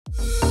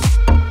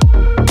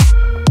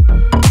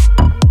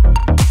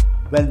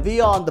When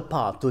we are on the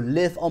path to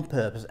live on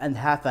purpose and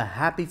have a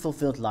happy,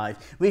 fulfilled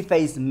life, we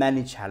face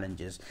many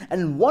challenges.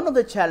 And one of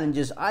the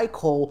challenges I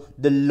call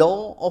the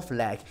law of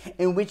lack,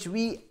 in which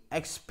we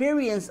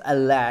experience a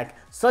lack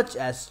such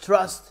as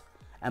trust,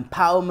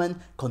 empowerment,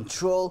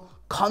 control,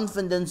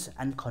 confidence,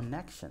 and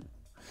connection.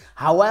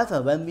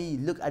 However, when we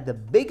look at the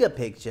bigger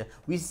picture,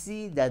 we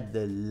see that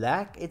the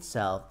lack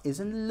itself is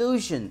an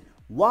illusion.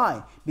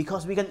 Why?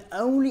 Because we can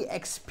only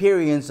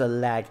experience a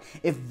lack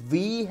if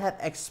we have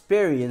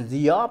experienced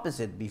the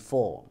opposite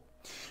before.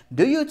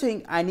 Do you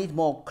think I need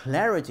more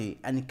clarity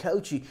and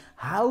coaching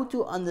how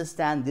to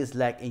understand this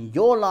lack in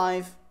your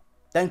life?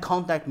 Then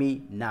contact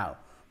me now.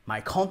 My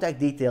contact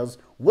details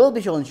will be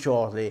shown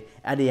shortly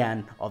at the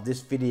end of this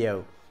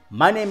video.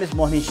 My name is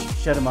Mohnish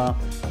Sharma.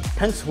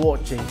 Thanks for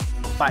watching.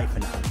 Bye for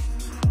now.